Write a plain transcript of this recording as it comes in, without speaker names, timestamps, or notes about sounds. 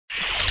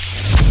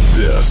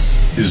This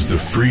is the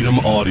Freedom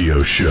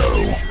Audio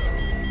Show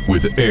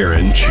with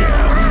Aaron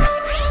Chen.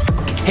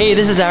 Hey,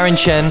 this is Aaron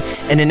Chen,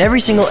 and in every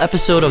single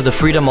episode of the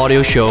Freedom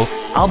Audio Show,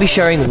 I'll be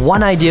sharing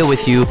one idea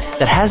with you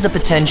that has the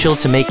potential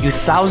to make you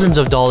thousands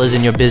of dollars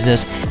in your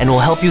business and will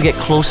help you get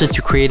closer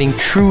to creating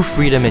true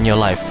freedom in your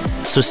life.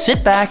 So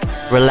sit back,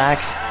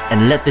 relax,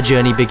 and let the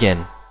journey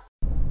begin.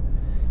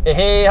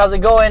 Hey, how's it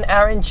going?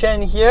 Aaron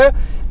Chen here,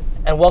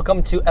 and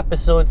welcome to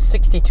episode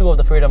 62 of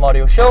the Freedom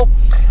Audio Show.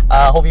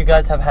 Hope you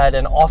guys have had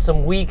an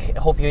awesome week.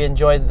 Hope you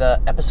enjoyed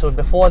the episode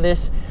before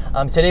this.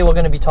 Today we're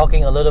going to be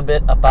talking a little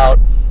bit about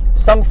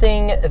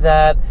something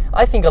that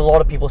I think a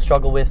lot of people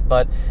struggle with,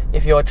 but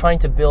if you're trying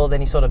to build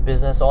any sort of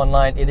business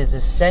online, it is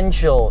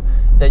essential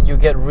that you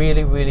get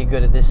really, really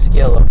good at this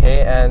skill,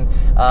 okay? And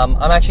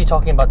I'm actually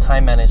talking about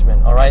time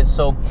management, all right?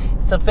 So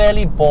it's a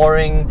fairly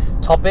boring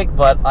topic,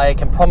 but I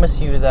can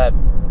promise you that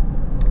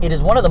it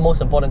is one of the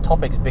most important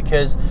topics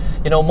because,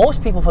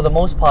 most people, for the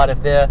most part,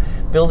 if they're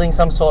building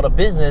some sort of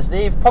business,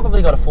 they've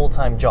probably got a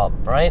full-time job,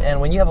 right? And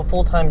when you have a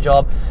full-time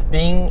job,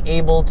 being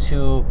able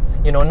to,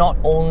 not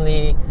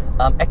only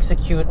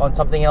execute on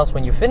something else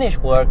when you finish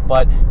work,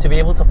 but to be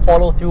able to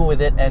follow through with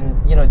it and,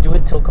 do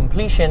it till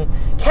completion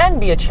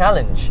can be a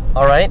challenge,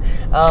 all right?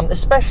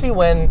 Especially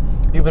when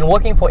you've been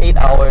working for 8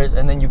 hours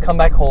and then you come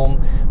back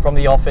home from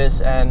the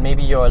office and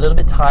maybe you're a little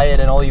bit tired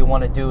and all you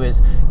want to do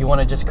is you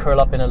want to just curl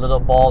up in a little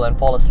ball and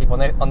fall asleep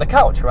on the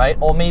couch, right?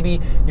 Or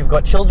maybe you've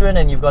got children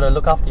and you've got to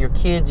look after your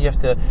kids, you have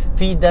to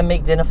feed them,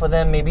 make dinner for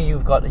them. Maybe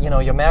you've got,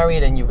 you're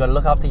married and you've got to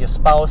look after your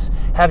spouse,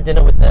 have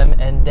dinner with them,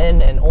 and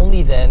then and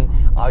only then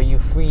are you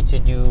free to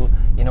do,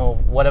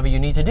 whatever you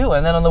need to do.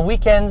 And then on the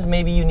weekends,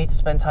 maybe you need to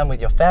spend time with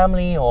your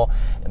family, or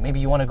maybe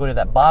you want to go to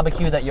that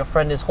barbecue that your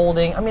friend is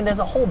holding. I mean, there's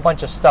a whole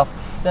bunch of stuff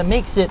that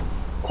makes it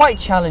quite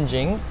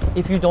challenging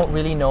if you don't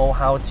really know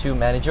how to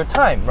manage your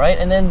time, right?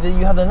 And then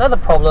you have another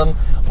problem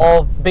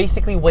of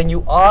basically when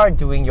you are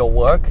doing your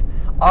work,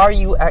 are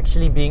you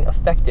actually being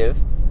effective?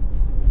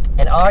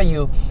 And are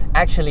you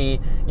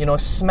actually,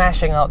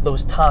 smashing out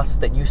those tasks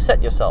that you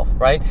set yourself,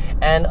 right?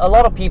 And a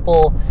lot of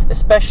people,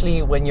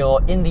 especially when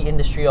you're in the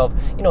industry of,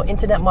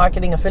 internet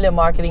marketing, affiliate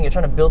marketing, you're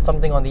trying to build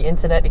something on the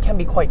internet, it can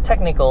be quite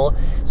technical.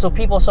 So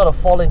people sort of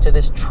fall into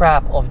this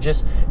trap of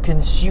just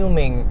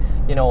consuming,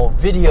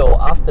 video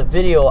after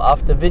video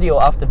after video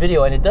after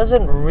video, and it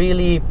doesn't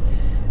really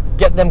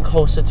get them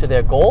closer to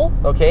their goal,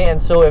 okay?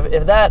 And so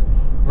if that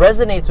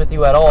resonates with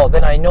you at all,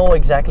 then I know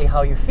exactly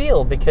how you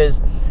feel, because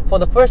for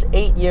the first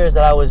 8 years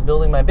that I was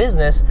building my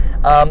business,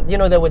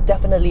 there were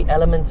definitely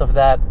elements of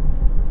that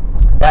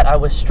I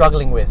was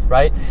struggling with,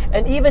 right?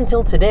 And even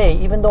till today,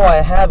 even though I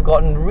have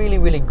gotten really,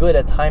 really good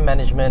at time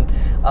management,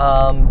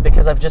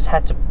 because I've just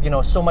had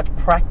to, so much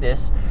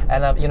practice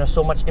and I've,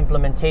 so much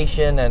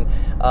implementation and,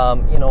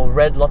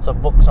 read lots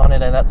of books on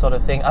it and that sort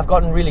of thing, I've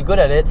gotten really good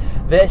at it.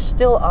 There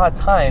still are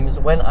times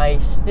when I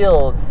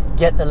still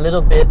get a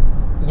little bit,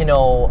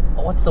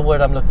 what's the word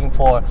I'm looking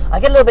for? I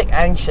get a little bit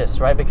anxious,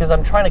 right? Because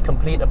I'm trying to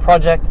complete a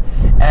project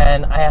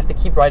and I have to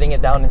keep writing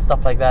it down and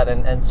stuff like that.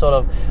 And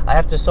I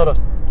have to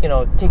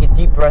take a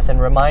deep breath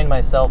and remind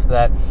myself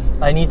that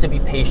I need to be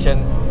patient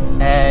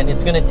and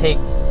it's going to take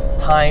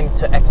time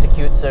to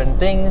execute certain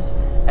things.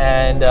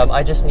 And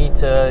I just need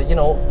to,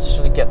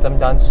 get them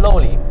done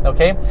slowly,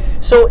 okay?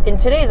 So in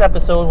today's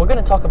episode, we're going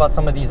to talk about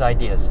some of these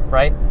ideas,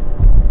 right?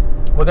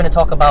 We're going to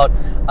talk about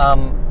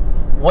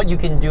what you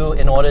can do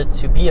in order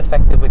to be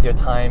effective with your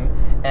time,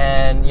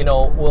 and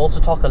we'll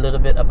also talk a little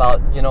bit about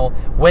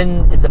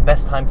when is the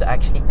best time to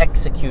actually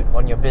execute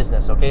on your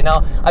business. Okay,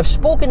 now I've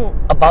spoken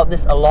about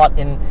this a lot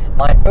in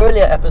my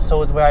earlier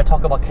episodes where I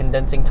talk about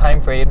condensing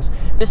time frames.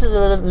 This is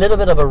a little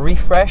bit of a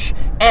refresh,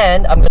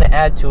 and I'm going to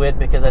add to it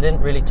because I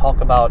didn't really talk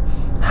about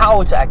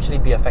how to actually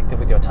be effective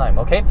with your time.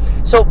 Okay,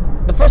 so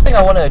the first thing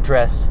I want to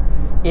address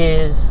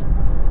is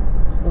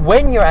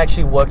when you're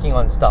actually working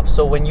on stuff.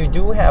 So when you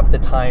do have the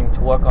time to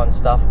work on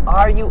stuff,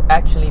 are you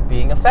actually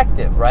being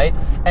effective, right?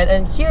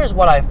 And here's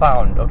what I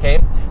found,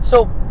 okay?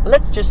 So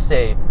let's just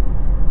say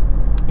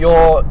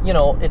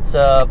it's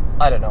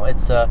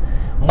a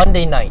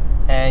Monday night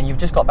and you've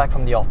just got back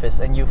from the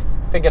office and you've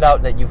figured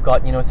out that you've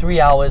got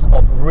 3 hours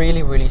of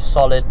really, really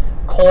solid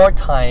core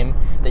time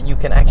that you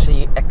can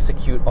actually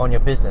execute on your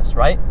business,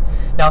 right?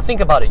 Now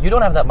think about it, you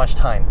don't have that much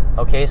time,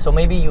 okay? So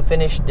maybe you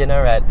finish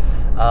dinner at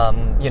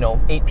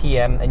 8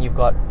 p.m. and you've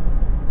got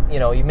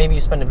maybe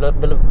you spend a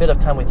bit of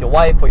time with your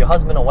wife or your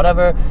husband or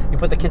whatever, you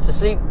put the kids to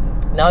sleep.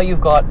 Now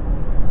you've got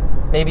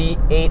maybe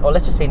 8, or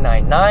let's just say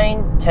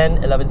 9,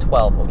 10, 11,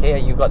 12, okay?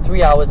 You've got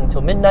 3 hours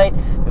until midnight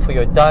before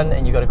you're done,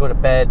 and you got to go to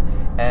bed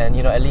and,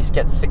 at least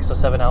get 6 or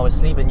 7 hours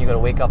sleep, and you got to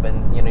wake up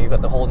and, you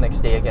got the whole next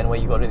day again where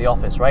you go to the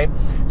office, right?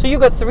 So you've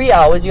got 3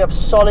 hours, you have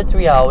solid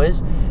 3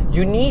 hours.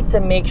 You need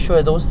to make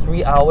sure those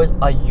 3 hours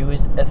are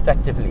used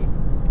effectively,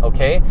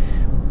 okay?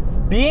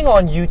 Being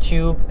on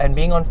YouTube and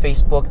being on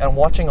Facebook and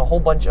watching a whole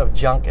bunch of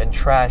junk and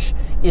trash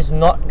is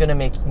not going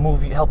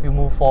to help you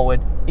move forward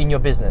in your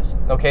business,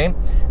 okay?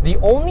 The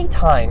only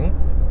time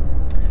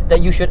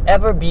that you should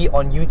ever be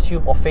on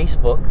YouTube or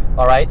Facebook,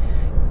 all right,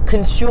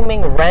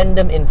 consuming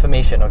random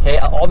information, okay?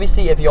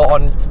 Obviously, if you're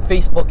on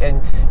Facebook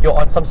and you're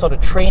on some sort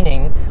of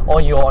training, or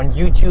you're on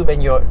YouTube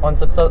and you're on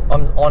some sort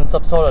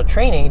of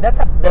training,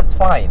 that's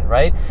fine,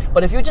 right?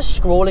 But if you're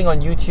just scrolling on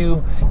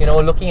YouTube,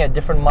 looking at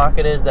different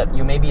marketers that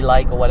you maybe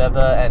like or whatever,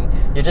 and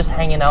you're just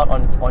hanging out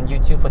on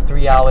YouTube for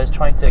 3 hours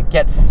trying to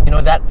get,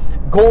 that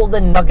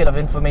golden nugget of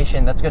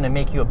information that's going to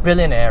make you a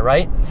billionaire,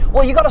 right?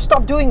 Well, you got to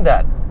stop doing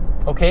that,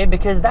 okay?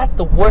 Because that's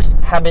the worst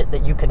habit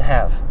that you can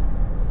have.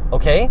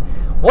 Okay?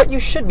 What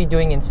you should be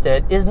doing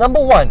instead is, number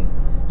one,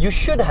 you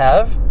should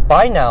have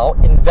by now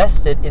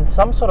invested in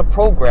some sort of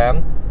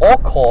program or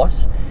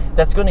course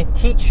that's going to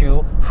teach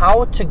you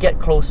how to get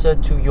closer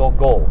to your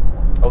goal.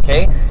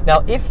 Okay?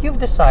 Now, if you've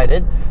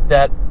decided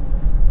that,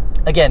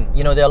 again,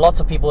 there are lots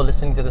of people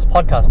listening to this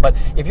podcast, but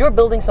if you're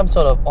building some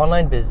sort of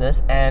online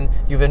business and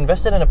you've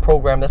invested in a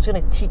program that's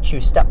going to teach you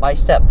step by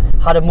step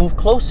how to move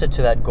closer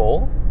to that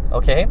goal,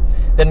 okay,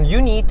 then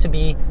you need to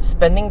be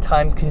spending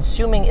time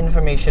consuming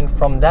information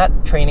from that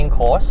training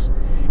course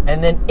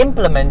and then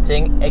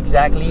implementing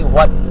exactly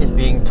what is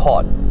being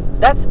taught.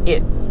 That's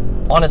it.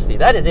 Honestly,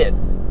 that is it.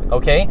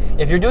 Okay?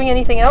 If you're doing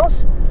anything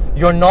else,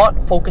 you're not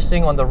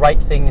focusing on the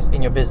right things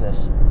in your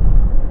business.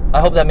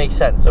 I hope that makes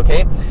sense,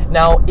 okay?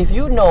 Now, if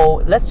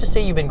let's just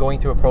say you've been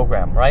going through a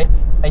program, right?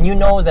 And you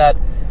know that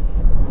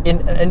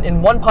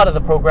in one part of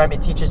the program,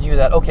 it teaches you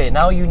that, okay,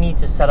 now you need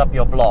to set up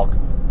your blog,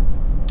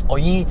 or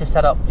you need to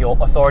set up your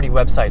authority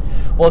website.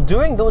 Well,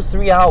 during those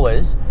 3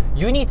 hours,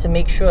 you need to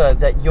make sure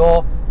that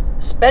you're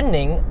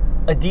spending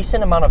a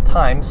decent amount of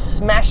time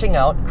smashing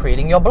out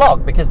creating your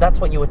blog, because that's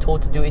what you were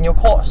told to do in your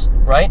course,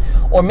 right?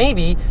 Or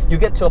maybe you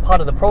get to a part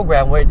of the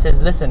program where it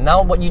says, listen,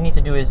 now what you need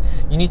to do is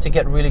you need to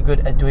get really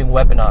good at doing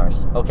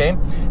webinars, okay?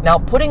 Now,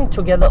 putting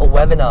together a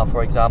webinar,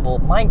 for example,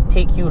 might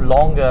take you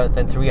longer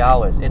than 3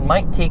 hours. It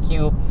might take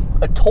you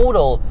a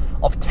total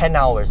of 10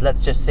 hours,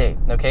 let's just say,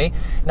 okay?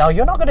 Now,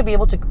 you're not going to be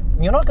able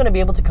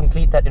to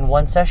complete that in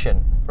one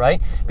session, right?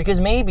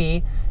 Because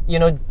maybe,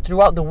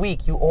 throughout the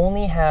week, you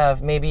only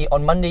have, maybe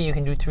on Monday you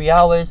can do 3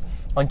 hours,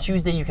 on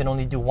Tuesday you can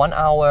only do 1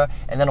 hour,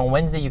 and then on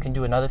Wednesday you can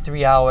do another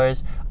 3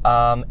 hours,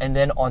 and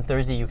then on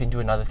Thursday you can do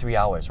another 3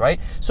 hours,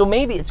 right? So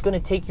maybe it's going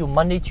to take you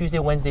Monday, Tuesday,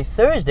 Wednesday,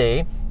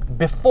 Thursday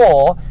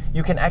before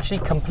you can actually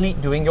complete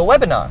doing your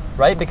webinar,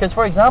 right? Because,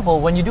 for example,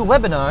 when you do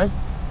webinars,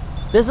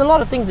 there's a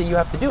lot of things that you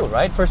have to do,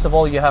 right? First of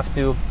all, you've got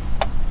to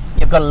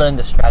learn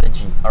the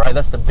strategy, all right?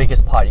 That's the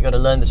biggest part. You got to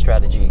learn the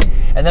strategy.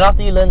 And then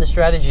after you learn the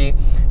strategy,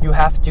 you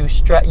have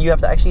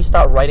to actually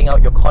start writing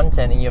out your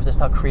content, and you have to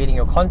start creating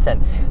your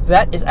content.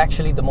 That is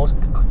actually the most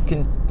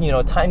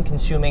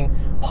time-consuming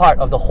part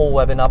of the whole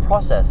webinar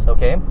process,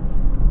 okay?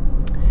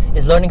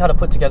 Is learning how to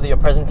put together your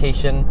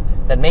presentation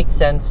that makes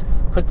sense,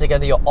 put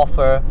together your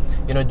offer,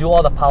 do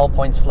all the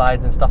PowerPoint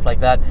slides and stuff like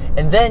that.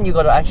 And then you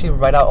got to actually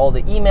write out all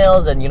the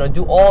emails and,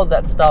 do all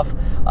that stuff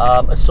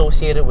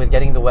associated with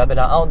getting the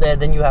webinar out there.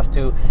 Then you have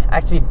to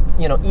actually,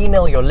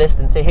 email your list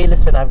and say, hey,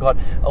 listen, I've got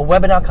a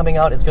webinar coming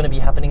out. It's going to be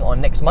happening on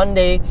next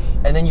Monday.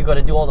 And then you got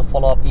to do all the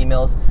follow-up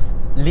emails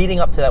leading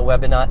up to that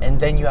webinar. And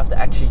then you have to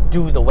actually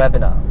do the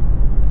webinar,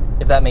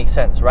 if that makes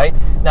sense, right?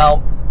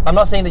 Now, I'm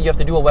not saying that you have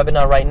to do a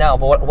webinar right now,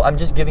 but I'm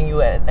just giving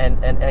you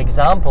an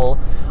example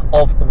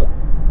of,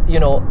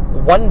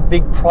 one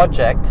big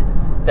project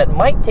that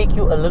might take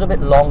you a little bit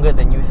longer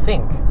than you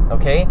think,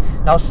 okay?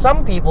 Now,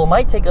 some people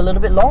might take a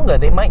little bit longer.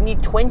 They might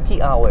need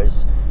 20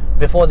 hours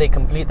before they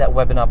complete that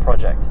webinar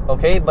project,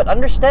 okay? But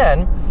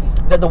understand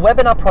that the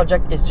webinar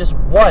project is just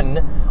one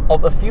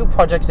of a few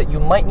projects that you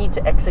might need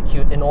to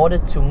execute in order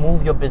to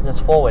move your business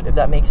forward, if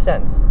that makes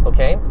sense,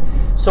 okay?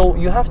 So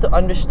you have to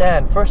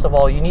understand, first of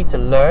all, you need to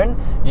learn,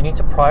 you need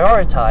to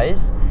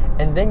prioritize,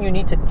 and then you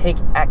need to take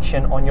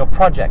action on your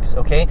projects,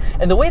 okay?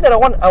 And the way that I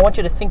want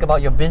you to think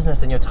about your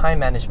business and your time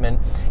management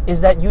is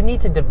that you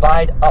need to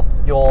divide up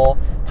your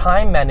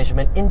time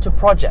management into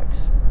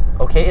projects,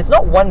 okay? It's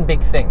not one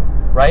big thing,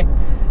 right?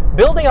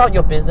 Building out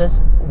your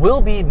business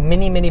will be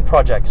many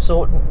projects.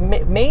 So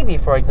maybe,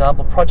 for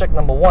example, project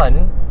number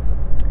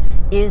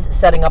 1 is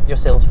setting up your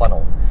sales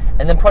funnel.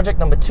 And then project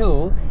number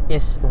 2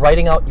 is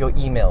writing out your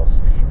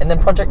emails. And then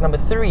project number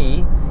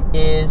 3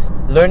 is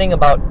learning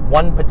about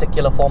one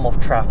particular form of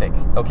traffic,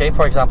 okay,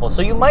 for example.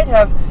 So you might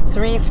have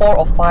 3, 4,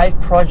 or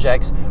 5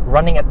 projects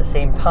running at the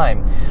same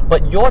time.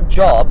 But your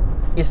job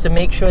is to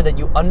make sure that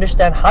you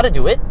understand how to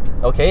do it,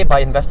 okay, by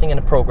investing in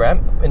a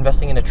program,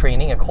 investing in a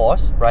training, a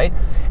course, right?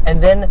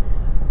 And then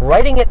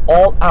writing it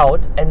all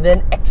out and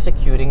then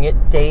executing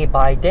it day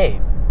by day.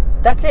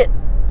 That's it,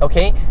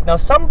 okay? Now,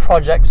 some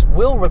projects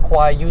will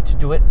require you to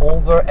do it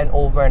over and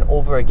over and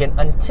over again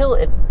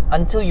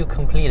until you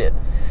complete it.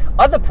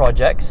 Other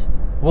projects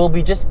will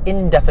be just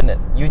indefinite.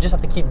 You just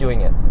have to keep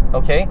doing it,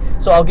 okay?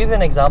 So I'll give you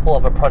an example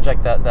of a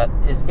project that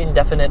is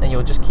indefinite and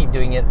you'll just keep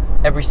doing it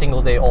every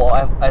single day or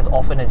as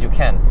often as you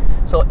can.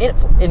 So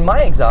in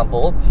my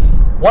example,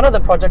 one of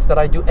the projects that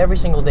I do every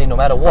single day no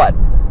matter what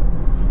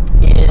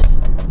is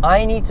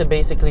I need to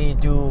basically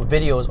do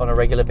videos on a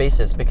regular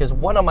basis, because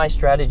one of my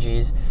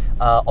strategies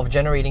of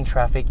generating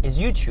traffic is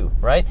YouTube,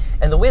 right?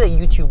 And the way that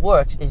YouTube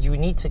works is you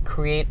need to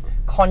create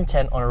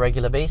content on a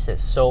regular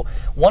basis. So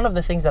one of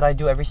the things that I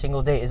do every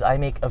single day is I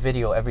make a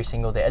video every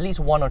single day, at least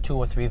 1 or 2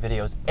 or 3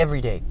 videos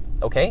every day.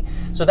 Okay,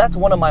 so that's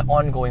one of my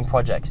ongoing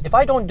projects. If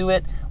I don't do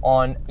it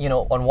on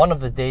one of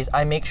the days,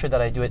 I make sure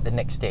that I do it the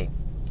next day.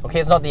 Okay,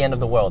 it's not the end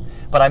of the world,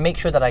 but I make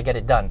sure that I get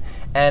it done.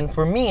 And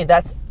for me,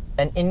 that's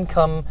an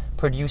income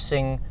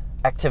producing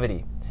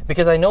activity,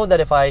 because I know that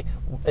if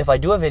I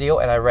do a video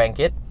and I rank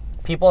it,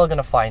 people are going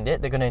to find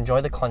it, they're going to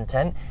enjoy the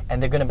content,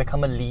 and they're going to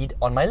become a lead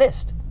on my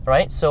list,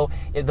 right? So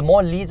the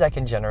more leads I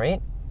can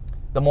generate,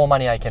 the more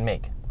money I can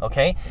make.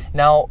 Okay,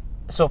 now,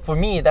 so for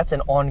me, that's an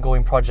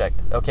ongoing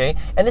project, okay?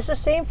 And it's the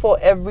same for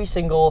every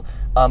single,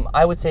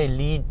 I would say,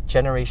 lead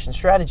generation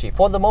strategy,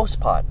 for the most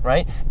part,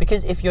 right?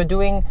 Because if you're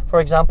doing,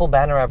 for example,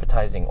 banner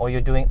advertising, or you're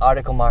doing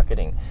article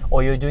marketing,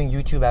 or you're doing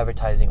YouTube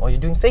advertising, or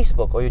you're doing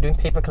Facebook, or you're doing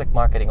pay-per-click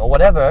marketing, or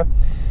whatever,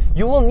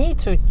 you will need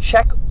to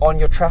check on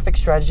your traffic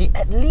strategy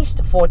at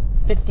least for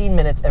 15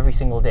 minutes every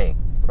single day,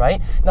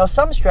 right? Now,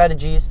 some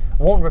strategies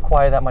won't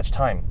require that much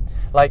time.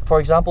 Like,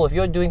 for example, if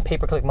you're doing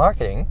pay-per-click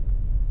marketing,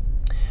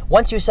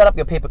 once you set up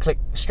your pay-per-click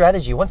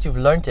strategy, once you've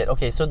learned it,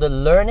 okay, so the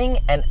learning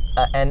and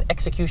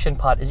execution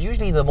part is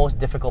usually the most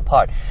difficult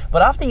part.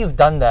 But after you've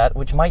done that,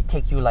 which might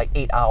take you like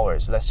 8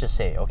 hours, let's just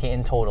say, okay,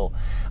 in total.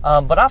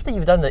 But after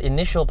you've done the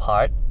initial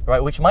part,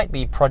 right, which might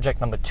be project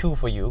number 2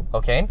 for you,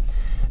 okay,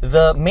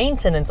 the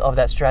maintenance of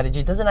that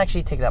strategy doesn't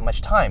actually take that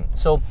much time.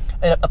 So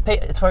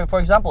for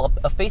example,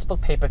 a Facebook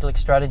pay-per-click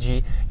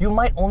strategy, you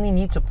might only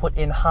need to put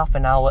in half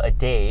an hour a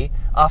day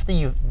after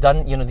you've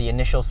done the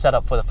initial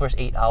setup for the first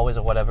 8 hours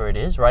or whatever it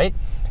is, right?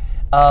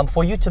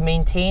 For you to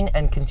maintain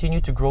and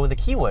continue to grow the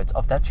keywords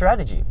of that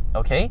strategy,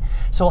 okay?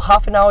 So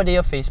half an hour a day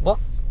of Facebook,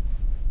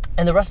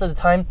 and the rest of the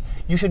time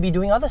you should be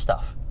doing other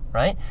stuff,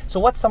 right? So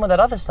what's some of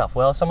that other stuff?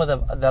 Well, some of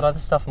that other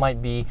stuff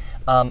might be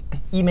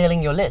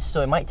emailing your list.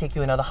 So it might take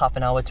you another half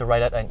an hour to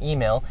write out an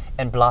email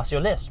and blast your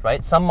list,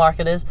 right? Some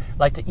marketers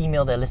like to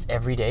email their list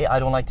every day. I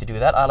don't like to do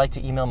that. I like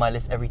to email my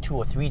list every 2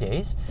 or 3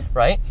 days,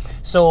 right?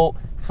 So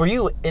for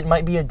you, it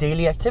might be a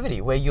daily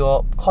activity where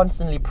you're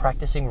constantly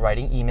practicing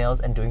writing emails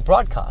and doing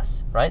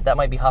broadcasts, right? That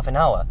might be half an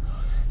hour.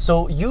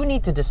 So you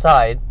need to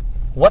decide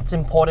what's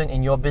important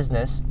in your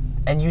business,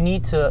 and you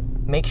need to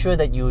make sure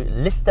that you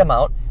list them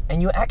out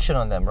and you action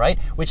on them, right?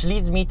 Which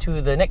leads me to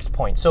the next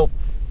point. So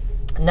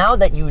now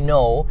that you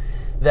know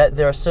that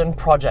there are certain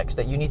projects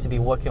that you need to be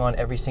working on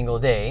every single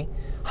day,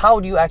 how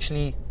do you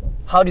actually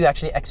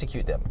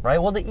execute them,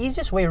 right? Well, the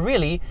easiest way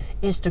really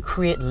is to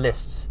create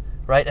lists,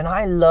 right? And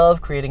I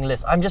love creating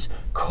lists. I'm just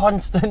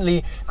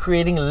constantly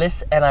creating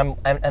lists, and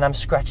I'm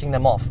scratching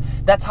them off.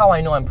 That's how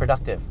I know I'm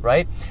productive,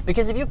 right?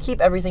 Because if you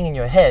keep everything in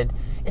your head,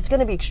 it's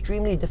going to be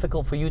extremely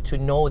difficult for you to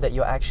know that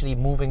you're actually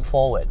moving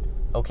forward.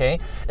 Okay,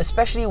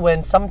 especially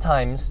when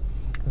sometimes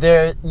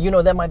there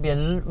might be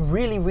a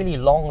really, really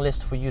long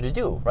list for you to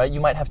do, right?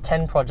 You might have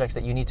 10 projects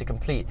that you need to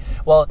complete.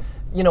 Well,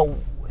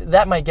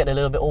 that might get a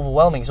little bit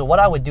overwhelming. So what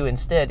I would do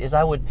instead is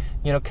I would,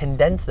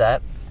 condense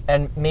that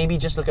and maybe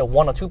just look at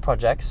 1 or 2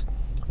 projects,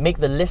 make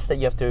the list that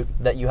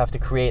you have to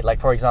create. Like,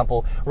 for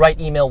example,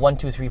 write email 1,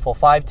 2, 3, 4,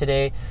 5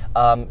 today,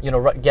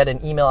 get an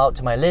email out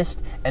to my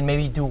list, and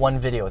maybe do 1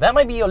 video. That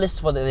might be your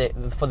list for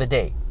the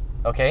day.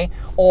 Okay,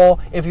 or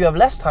if you have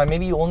less time,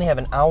 maybe you only have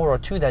an hour or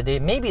 2 that day,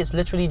 maybe it's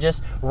literally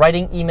just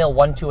writing email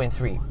 1, 2, and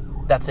 3.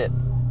 That's it.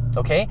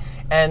 Okay,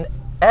 and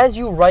as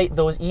you write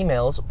those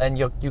emails and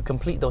you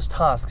complete those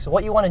tasks,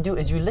 what you want to do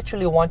is you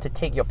literally want to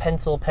take your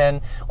pencil, pen,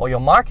 or your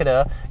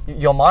marker,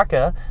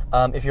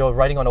 if you're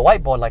writing on a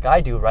whiteboard like I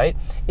do, right,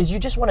 is you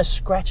just want to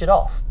scratch it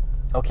off.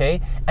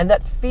 Okay, and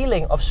that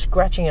feeling of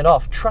scratching it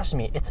off, trust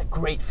me, it's a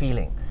great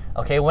feeling.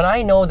 Okay, when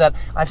I know that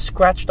I've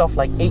scratched off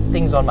like 8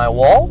 things on my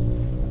wall,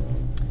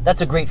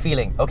 that's a great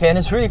feeling, okay? And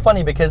it's really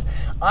funny because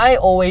I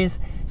always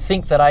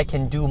think that I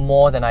can do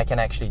more than I can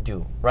actually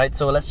do, right?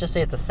 So let's just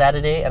say it's a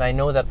Saturday and I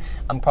know that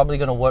I'm probably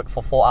gonna work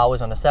for 4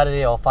 hours on a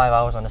Saturday or 5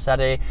 hours on a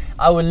Saturday.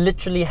 I would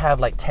literally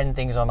have like 10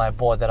 things on my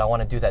board that I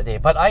wanna do that day.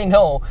 But I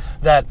know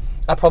that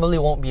I probably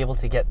won't be able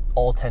to get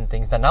all 10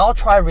 things done. Now I'll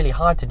try really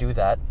hard to do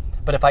that,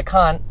 but if I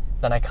can't,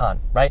 then I can't,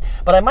 right?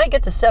 But I might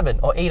get to 7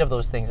 or 8 of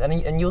those things,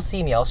 and you'll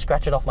see me, I'll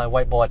scratch it off my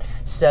whiteboard,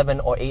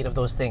 7 or 8 of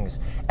those things.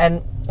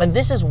 And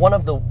this is one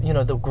of the,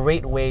 the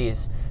great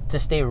ways to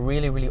stay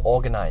really, really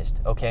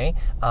organized, okay?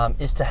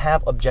 Is to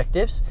have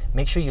objectives,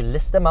 make sure you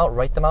list them out,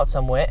 write them out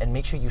somewhere, and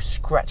make sure you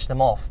scratch them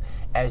off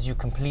as you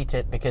complete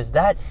it, because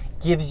that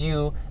gives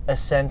you a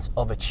sense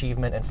of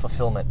achievement and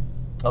fulfillment.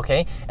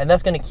 Okay, and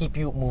that's going to keep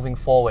you moving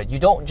forward. You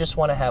don't just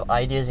want to have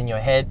ideas in your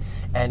head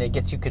and it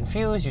gets you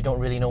confused, you don't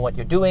really know what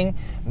you're doing.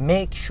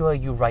 Make sure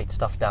you write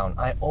stuff down.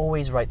 I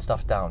always write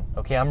stuff down.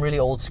 Okay, I'm really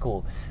old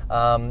school.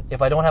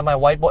 If I don't have my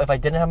whiteboard, if I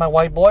didn't have my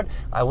whiteboard,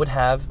 I would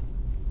have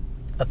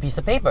a piece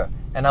of paper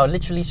and I would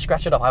literally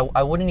scratch it off.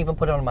 I wouldn't even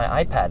put it on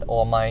my iPad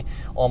or my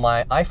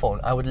iPhone.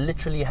 I would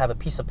literally have a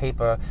piece of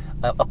paper,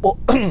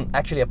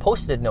 actually a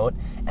Post-it note,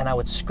 and I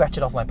would scratch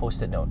it off my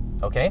Post-it note.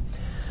 Okay.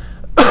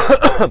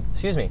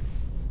 Excuse me.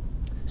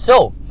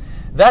 So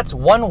that's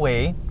one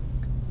way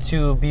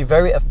to be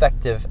very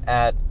effective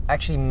at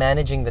actually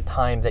managing the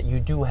time that you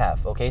do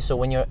have, okay? So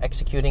when you're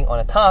executing on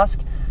a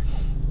task,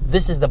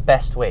 this is the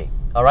best way,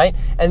 all right?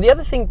 And the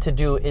other thing to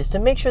do is to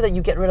make sure that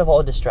you get rid of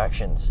all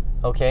distractions,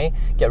 okay?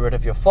 Get rid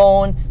of your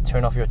phone,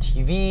 turn off your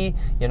TV,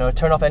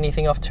 turn off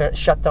anything off,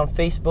 shut down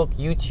Facebook,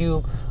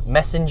 YouTube,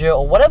 Messenger,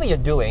 or whatever you're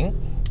doing,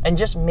 and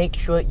just make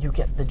sure you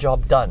get the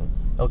job done,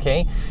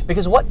 okay?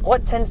 Because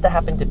what tends to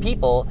happen to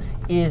people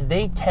is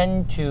they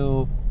tend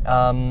to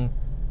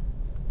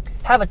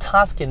have a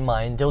task in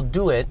mind, they'll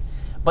do it,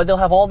 but they'll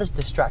have all these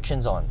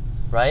distractions on,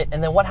 right?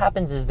 And then what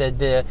happens is that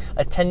they're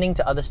attending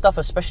to other stuff,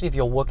 especially if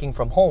you're working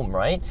from home,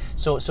 right?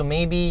 So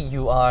maybe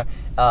you're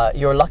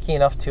lucky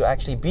enough to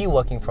actually be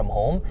working from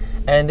home,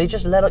 and they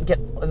just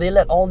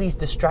let all these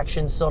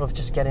distractions sort of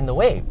just get in the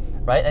way,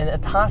 right? And a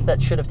task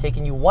that should have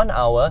taken you 1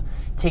 hour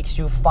takes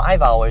you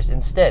 5 hours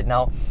instead.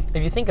 Now,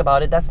 if you think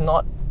about it, that's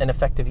not an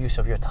effective use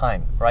of your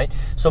time, right?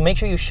 So make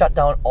sure you shut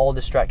down all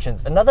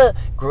distractions. Another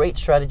great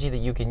strategy that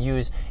you can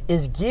use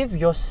is give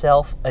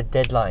yourself a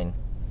deadline,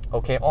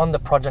 okay, on the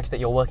projects that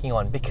you're working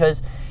on.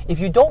 Because if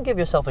you don't give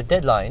yourself a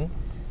deadline,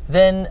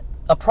 then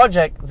a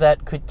project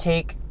that could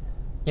take,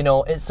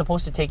 it's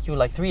supposed to take you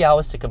like 3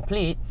 hours to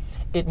complete,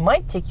 it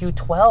might take you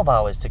 12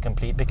 hours to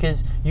complete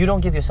because you don't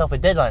give yourself a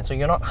deadline. So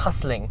you're not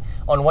hustling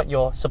on what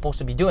you're supposed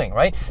to be doing,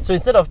 right? So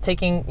instead of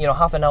taking,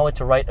 half an hour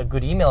to write a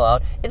good email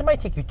out, it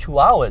might take you 2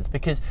 hours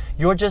because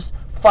you're just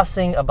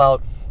fussing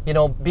about,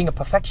 being a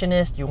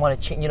perfectionist. You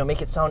want to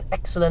make it sound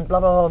excellent, blah,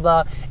 blah,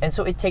 blah, blah. And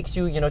so it takes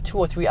you, 2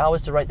 or 3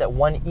 hours to write that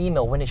one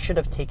email when it should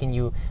have taken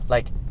you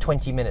like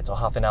 20 minutes or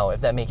half an hour, if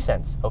that makes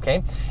sense,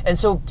 okay? And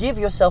so give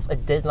yourself a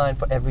deadline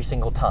for every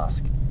single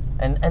task.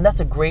 And that's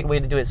a great way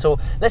to do it. So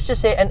let's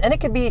just say, and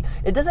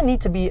it doesn't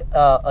need to be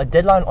a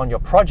deadline on your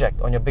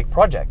project, on your big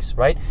projects,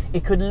 right?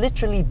 It could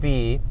literally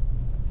be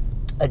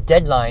a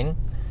deadline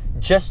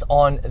just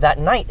on that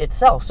night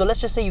itself. So let's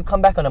just say you come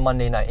back on a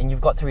Monday night and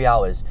you've got 3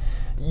 hours.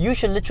 You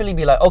should literally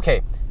be like, okay,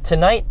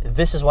 tonight,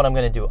 this is what I'm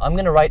going to do. I'm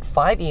going to write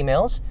 5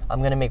 emails. I'm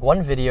going to make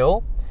 1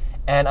 video,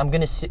 and I'm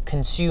going to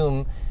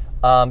consume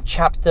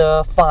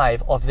chapter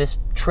 5 of this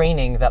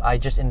training that I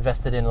just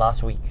invested in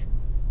last week.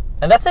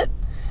 And that's it.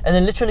 And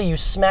then literally you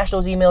smash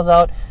those emails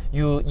out,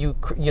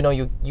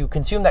 you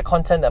consume that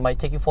content that might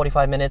take you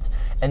 45 minutes,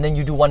 and then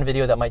you do 1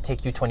 video that might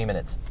take you 20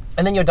 minutes.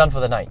 And then you're done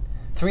for the night.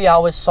 3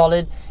 hours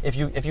solid. If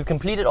you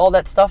completed all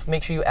that stuff,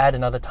 make sure you add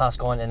another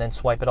task on and then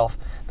swipe it off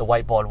the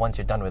whiteboard once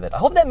you're done with it. I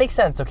hope that makes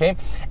sense, okay?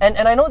 And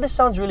I know this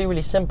sounds really,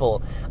 really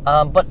simple,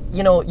 but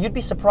you'd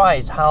be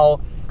surprised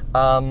how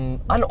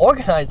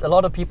unorganized a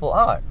lot of people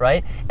are,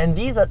 right? And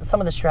these are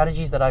some of the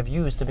strategies that I've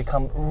used to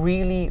become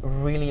really,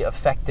 really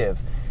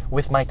effective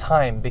with my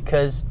time,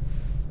 because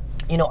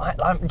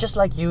I'm just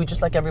like you,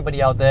 just like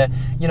everybody out there.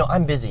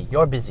 I'm busy,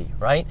 you're busy,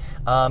 right?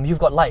 You've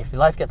got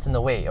life gets in the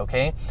way,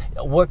 okay?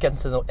 Work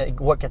gets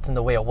in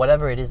the way, or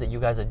whatever it is that you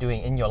guys are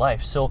doing in your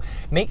life. So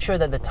make sure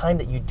that the time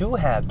that you do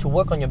have to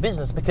work on your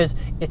business, because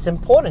it's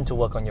important to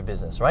work on your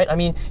business, right? I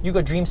mean, you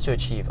got dreams to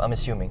achieve, I'm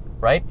assuming,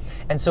 right?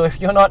 And so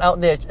if you're not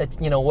out there,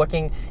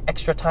 working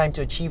extra time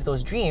to achieve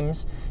those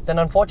dreams, then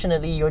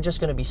unfortunately you're just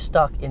going to be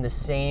stuck in the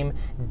same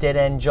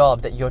dead-end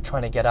job that you're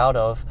trying to get out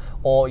of,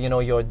 or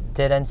your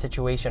dead-end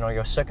situation or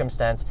your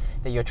circumstance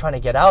that you're trying to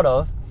get out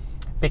of,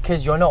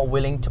 because you're not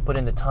willing to put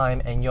in the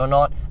time and you're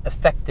not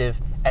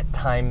effective at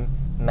time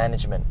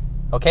management.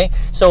 Okay,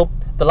 so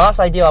the last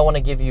idea I want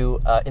to give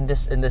you in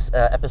this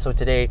episode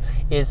today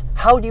is,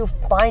 how do you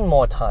find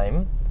more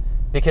time?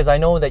 Because I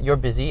know that you're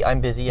busy, I'm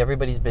busy,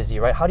 everybody's busy,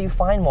 right? How do you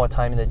find more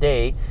time in the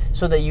day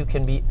so that you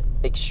can be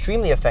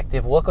extremely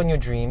effective, work on your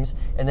dreams,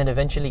 and then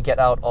eventually get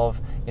out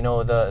of,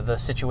 the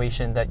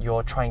situation that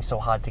you're trying so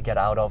hard to get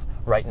out of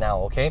right now,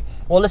 okay?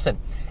 Well, listen,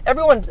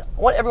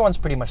 everyone's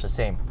pretty much the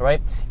same,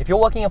 right? If you're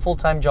working a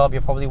full-time job,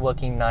 you're probably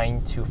working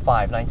 9 to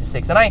 5, 9 to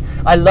 6. And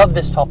I love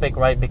this topic,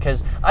 right?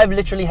 Because I've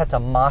literally had to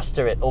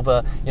master it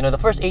over, the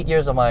first 8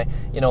 years of my,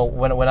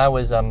 when I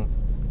was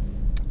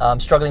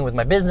struggling with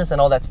my business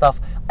and all that stuff,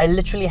 I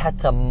literally had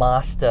to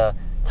master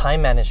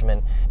time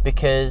management,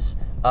 because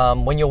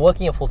when you're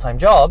working a full-time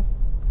job,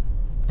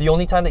 the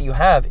only time that you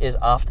have is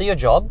after your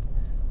job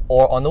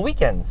or on the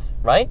weekends,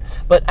 right?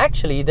 But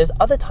actually, there's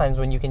other times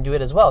when you can do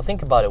it as well.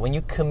 Think about it. When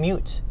you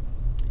commute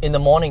in the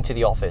morning to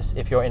the office,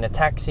 if you're in a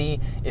taxi,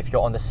 if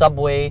you're on the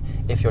subway,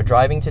 if you're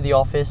driving to the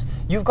office,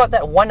 you've got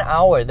that 1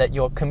 hour that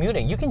you're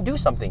commuting. You can do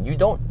something. You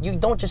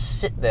don't just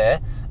sit there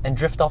and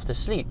drift off to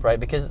sleep, right?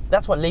 Because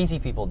that's what lazy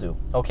people do,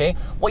 okay?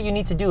 What you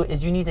need to do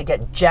is you need to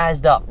get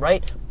jazzed up,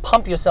 right?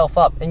 Pump yourself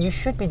up, and you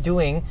should be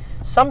doing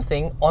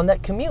something on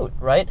that commute,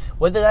 right?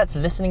 Whether that's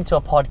listening to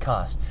a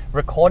podcast,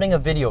 recording a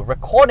video,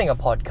 recording a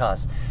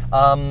podcast,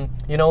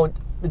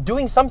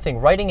 doing something,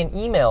 writing an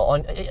email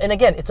on, and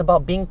again, it's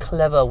about being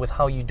clever with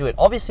how you do it.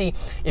 Obviously,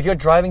 if you're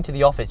driving to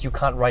the office, you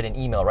can't write an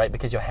email, right?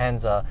 Because your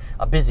hands are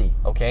busy,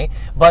 okay?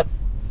 But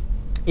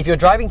if you're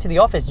driving to the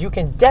office, you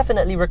can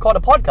definitely record a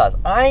podcast.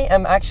 I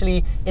am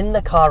actually in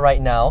the car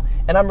right now,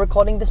 and I'm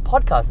recording this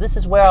podcast. This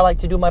is where I like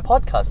to do my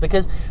podcast,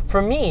 because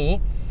for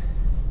me,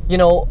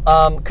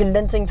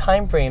 condensing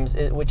time frames,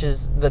 which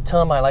is the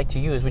term I like to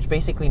use, which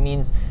basically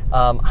means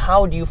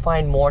how do you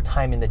find more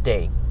time in the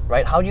day,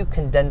 right? How do you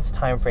condense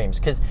time frames?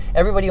 Because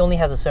everybody only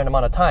has a certain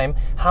amount of time.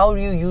 How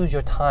do you use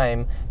your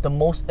time the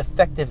most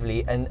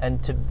effectively, and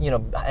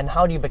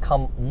how do you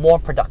become more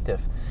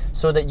productive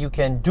so that you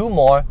can do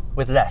more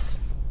with less,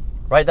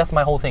 right? That's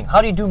my whole thing.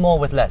 How do you do more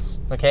with less?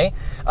 Okay,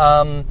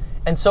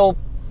 and so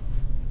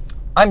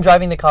I'm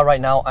driving the car right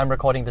now. I'm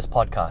recording this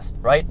podcast,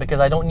 right? Because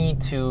I don't need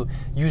to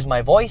use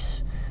my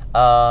voice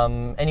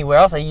anywhere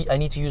else. I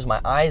need to use my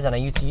eyes, and I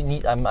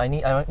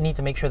need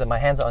to make sure that my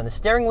hands are on the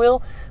steering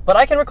wheel. But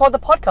I can record the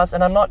podcast,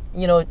 and I'm not,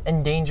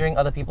 endangering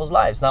other people's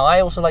lives. Now, I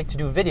also like to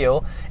do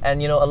video,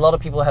 and a lot of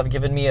people have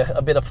given me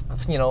a bit of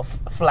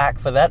flack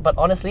for that. But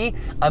honestly,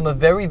 I'm a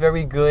very,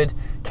 very good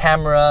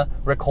camera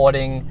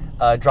recording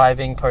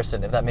driving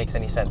person, if that makes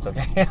any sense.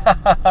 Okay,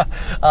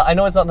 I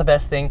know it's not the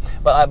best thing,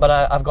 but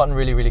I've gotten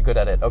really, really good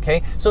at it.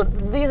 Okay, so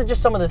these are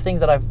just some of the things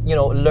that I've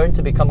learned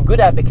to become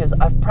good at because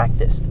I've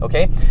practiced.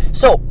 Okay,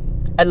 so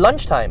at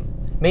lunchtime,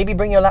 maybe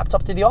bring your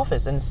laptop to the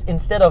office, and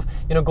instead of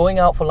going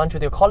out for lunch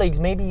with your colleagues,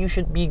 maybe you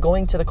should be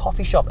going to the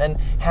coffee shop and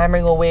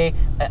hammering away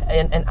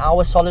an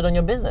hour solid on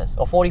your business,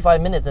 or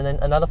 45 minutes, and then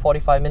another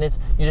 45 minutes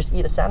you just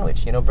eat a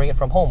sandwich, bring it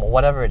from home, or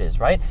whatever it is,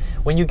 right?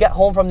 When you get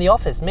home from the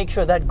office, make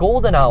sure that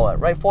golden hour,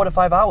 right, 4 to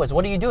 5 hours,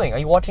 what are you doing? Are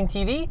you watching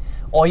TV,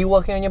 or are you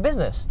working on your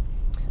business?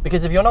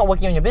 Because if you're not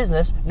working on your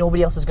business,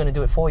 nobody else is going to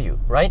do it for you,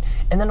 right?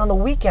 And then on the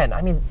weekend,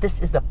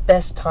 this is the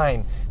best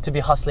time to be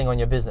hustling on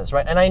your business,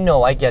 right? And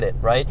I get it,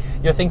 right?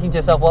 You're thinking to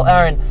yourself, well,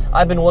 Aaron,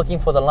 I've been working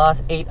for the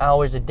last 8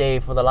 hours a day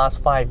for the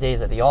last 5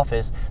 days at the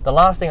office. The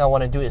last thing I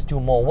want to do is do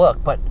more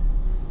work. But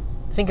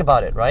think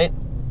about it, right?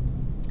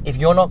 If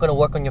you're not going to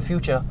work on your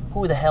future,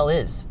 who the hell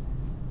is?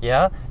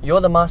 Yeah?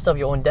 You're the master of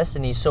your own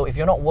destiny. So if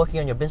you're not working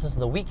on your business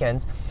on the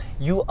weekends,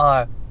 you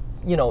are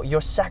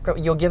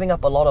you're giving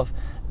up a lot of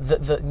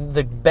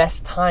the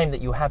best time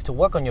that you have to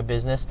work on your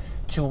business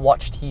to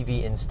watch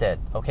TV instead.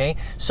 Okay,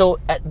 so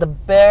at the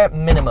bare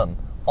minimum,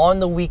 on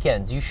the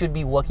weekends, you should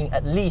be working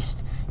at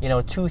least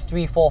 2,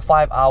 3, 4,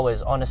 5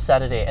 hours on a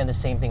Saturday, and the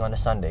same thing on a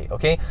Sunday.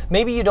 Okay,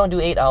 maybe you don't do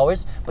 8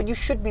 hours, but you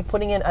should be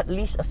putting in at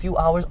least a few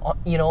hours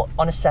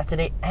on a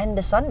Saturday and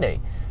a Sunday,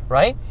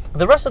 right?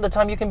 The rest of the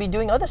time you can be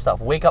doing other stuff.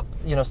 Wake up,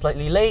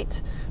 slightly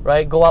late,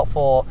 right? Go out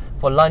for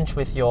lunch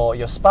with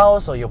your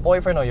spouse or your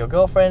boyfriend or your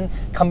girlfriend.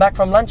 Come back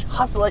from lunch,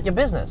 hustle at your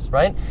business,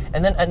 right?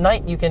 And then at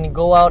night you can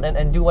go out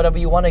and do whatever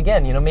you want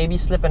again. Maybe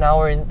slip an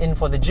hour in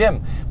for the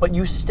gym, but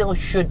you still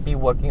should be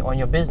working on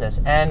your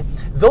business. And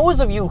those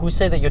of you who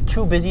say that you're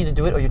too busy to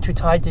do it or you're too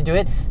tired to do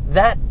it,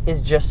 that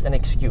is just an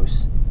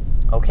excuse,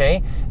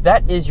 okay?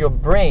 That is your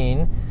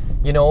brain,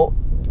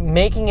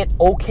 making it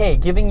okay,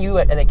 giving you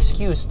an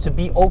excuse to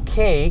be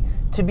okay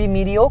to be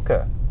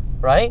mediocre,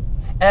 right?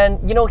 And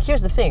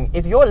here's the thing,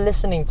 if you're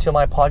listening to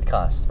my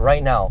podcast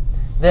right now,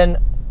 then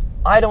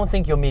I don't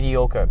think you're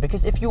mediocre,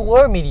 because if you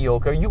were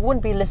mediocre, you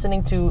wouldn't be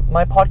listening to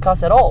my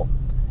podcast at all.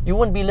 You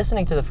wouldn't be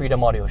listening to the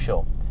Freedom Audio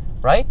Show,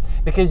 right?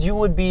 Because you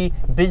would be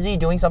busy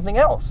doing something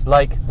else,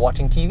 like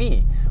watching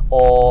TV,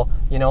 or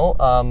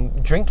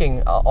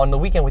drinking on the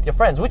weekend with your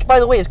friends, which,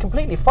 by the way, is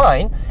completely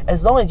fine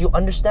as long as you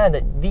understand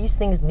that these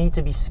things need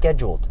to be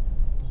scheduled.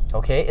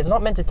 Okay, it's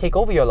not meant to take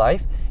over your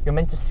life. You're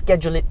meant to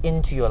schedule it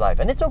into your life,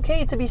 and it's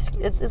okay to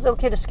it's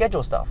okay to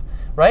schedule stuff,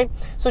 right?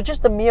 So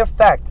just the mere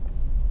fact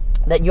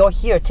that you're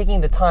here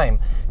taking the time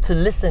to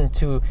listen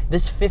to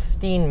this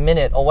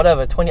 15-minute or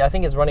whatever, 20, I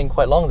think it's running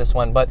quite long, this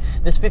one, but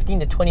this 15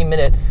 to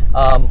 20-minute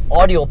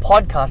audio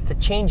podcast to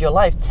change your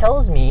life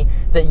tells me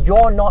that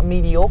you're not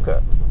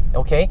mediocre,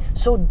 okay?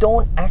 So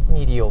don't act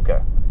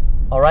mediocre,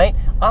 all right?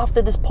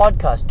 After this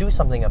podcast, do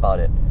something about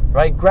it,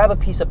 right? Grab a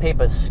piece of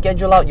paper,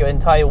 schedule out your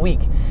entire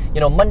week,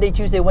 Monday,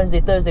 Tuesday, Wednesday,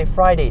 Thursday,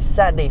 Friday,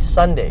 Saturday,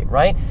 Sunday,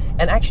 right?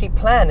 And actually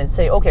plan and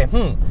say, okay,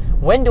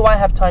 when do I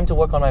have time to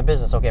work on my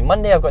business? Okay,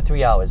 Monday I've got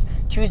 3 hours.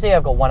 Tuesday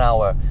I've got 1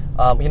 hour.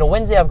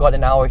 Wednesday I've got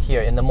an hour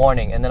here in the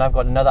morning, and then I've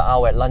got another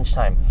hour at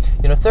lunchtime.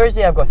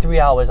 Thursday I've got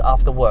 3 hours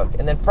after work,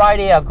 and then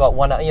Friday I've got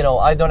one.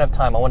 I don't have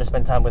time. I want to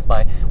spend time with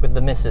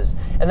the missus.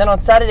 And then on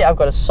Saturday I've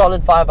got a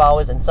solid 5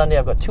 hours, and Sunday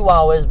I've got 2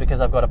 hours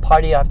because I've got a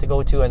party I have to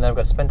go to, and then I've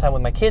got to spend time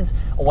with my kids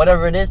or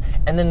whatever it is.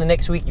 And then the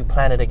next week you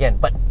plan it again.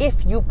 But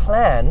if you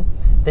plan,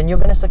 then you're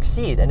going to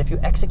succeed, and if you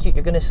execute,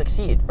 you're going to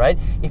succeed, right?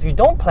 If you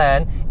don't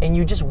plan and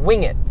you just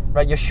wing it,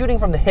 right? You're shooting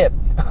from the hip.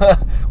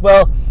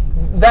 Well,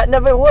 that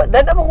never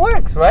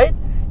works, right?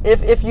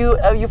 If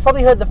you've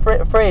probably heard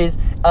the phrase,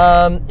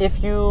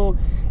 if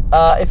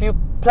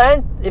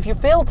you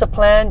fail to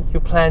plan, you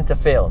plan to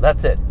fail.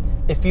 That's it.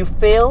 If you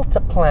fail to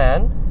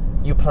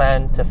plan, you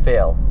plan to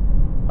fail.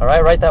 All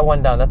right, write that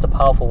one down. That's a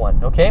powerful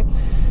one. Okay,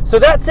 so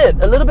that's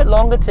it. A little bit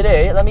longer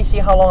today. Let me see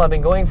how long I've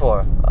been going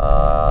for.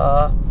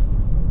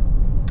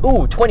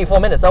 Ooh, 24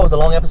 minutes. That was a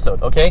long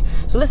episode, okay?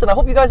 So listen, I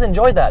hope you guys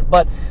enjoyed that.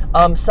 But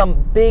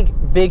some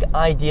big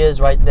ideas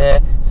right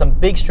there, some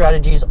big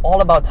strategies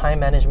all about time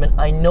management.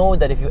 I know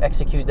that if you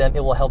execute them,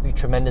 it will help you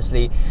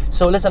tremendously.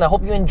 So listen, I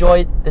hope you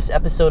enjoyed this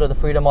episode of the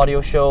Freedom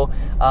Audio Show.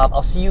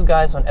 I'll see you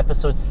guys on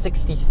episode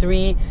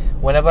 63,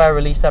 whenever I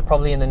release that,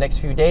 probably in the next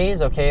few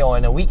days, okay, or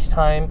in a week's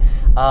time.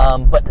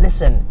 But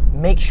listen,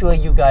 make sure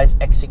you guys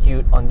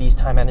execute on these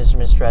time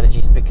management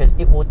strategies, because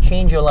it will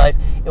change your life,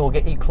 it will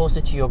get you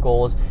closer to your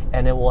goals,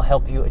 and it will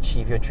help you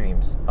achieve your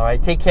dreams. All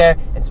right, take care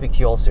and speak to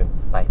you all soon.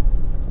 Bye.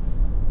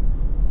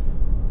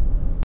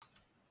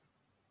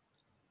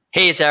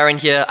 Hey, it's Aaron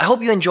here. I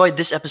hope you enjoyed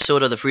this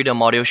episode of the Freedom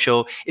Audio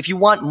Show. If you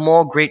want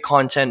more great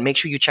content, make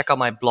sure you check out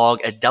my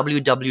blog at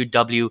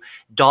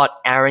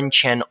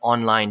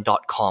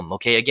www.aaronchenonline.com.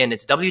 Okay, again,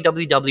 it's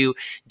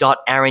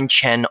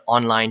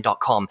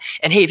www.aaronchenonline.com.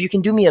 And hey, if you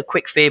can do me a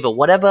quick favor,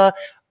 whatever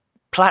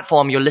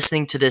platform you're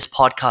listening to this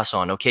podcast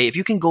on, okay, if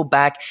you can go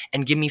back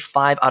and give me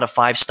 5 out of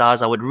 5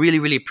 stars, I would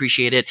really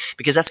appreciate it,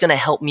 because that's going to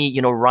help me,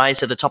 rise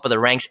to the top of the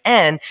ranks,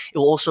 and it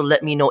will also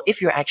let me know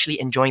if you're actually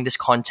enjoying this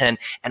content,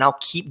 and I'll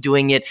keep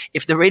doing it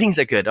if the ratings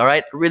are good. All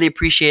right, really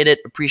appreciate it.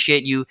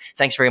 Appreciate you.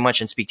 Thanks very much,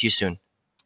 and speak to you soon.